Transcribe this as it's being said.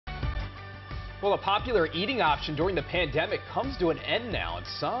Well, a popular eating option during the pandemic comes to an end now, and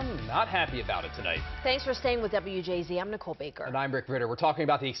some not happy about it tonight. Thanks for staying with WJZ. I'm Nicole Baker. And I'm Rick Ritter. We're talking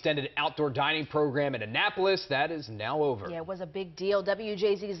about the extended outdoor dining program in Annapolis. That is now over. Yeah, it was a big deal.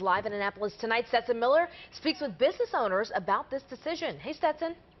 WJZ is live in Annapolis tonight. Stetson Miller speaks with business owners about this decision. Hey,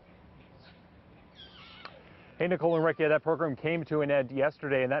 Stetson. Hey, Nicole and Rick, that program came to an end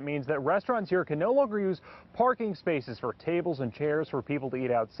yesterday, and that means that restaurants here can no longer use parking spaces for tables and chairs for people to eat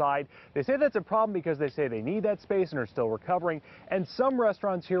outside. They say that's a problem because they say they need that space and are still recovering, and some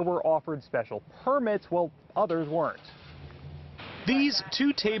restaurants here were offered special permits while others weren't. These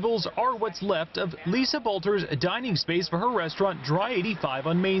two tables are what's left of Lisa Bolter's dining space for her restaurant Dry 85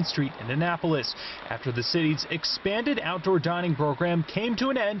 on Main Street in Annapolis, after the city's expanded outdoor dining program came to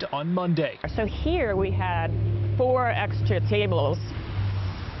an end on Monday. So here we had 4 extra tables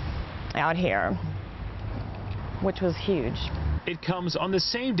out here, which was huge. It comes on the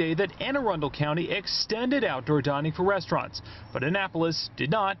same day that Anne Arundel County extended outdoor dining for restaurants, but Annapolis did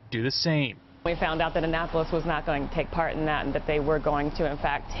not do the same. We found out that Annapolis was not going to take part in that and that they were going to, in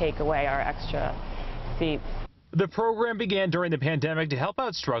fact, take away our extra seats. The program began during the pandemic to help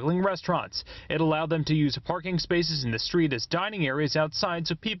out struggling restaurants. It allowed them to use parking spaces in the street as dining areas outside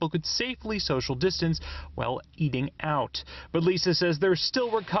so people could safely social distance while eating out. But Lisa says they're still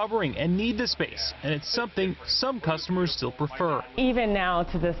recovering and need the space, and it's something some customers still prefer. Even now,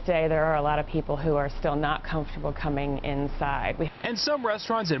 to this day, there are a lot of people who are still not comfortable coming inside. And some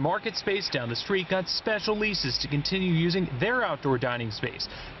restaurants at Market Space down the street got special leases to continue using their outdoor dining space.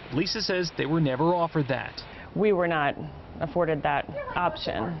 Lisa says they were never offered that. We were not afforded that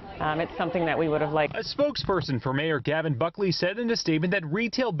option. It's something that we would have liked. A spokesperson for Mayor Gavin Buckley said in a statement that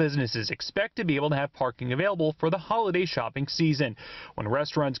retail businesses expect to be able to have parking available for the holiday shopping season. When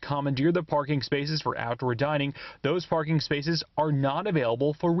restaurants commandeer the parking spaces for outdoor dining, those parking spaces are not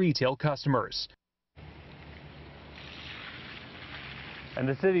available for retail customers. And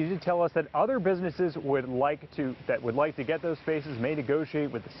the city did tell us that other businesses would like to get those spaces may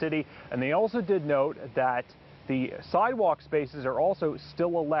negotiate with the city, and they also did note that the sidewalk spaces are also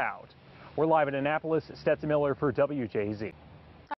still allowed. We're live in Annapolis. Stetson Miller for WJZ.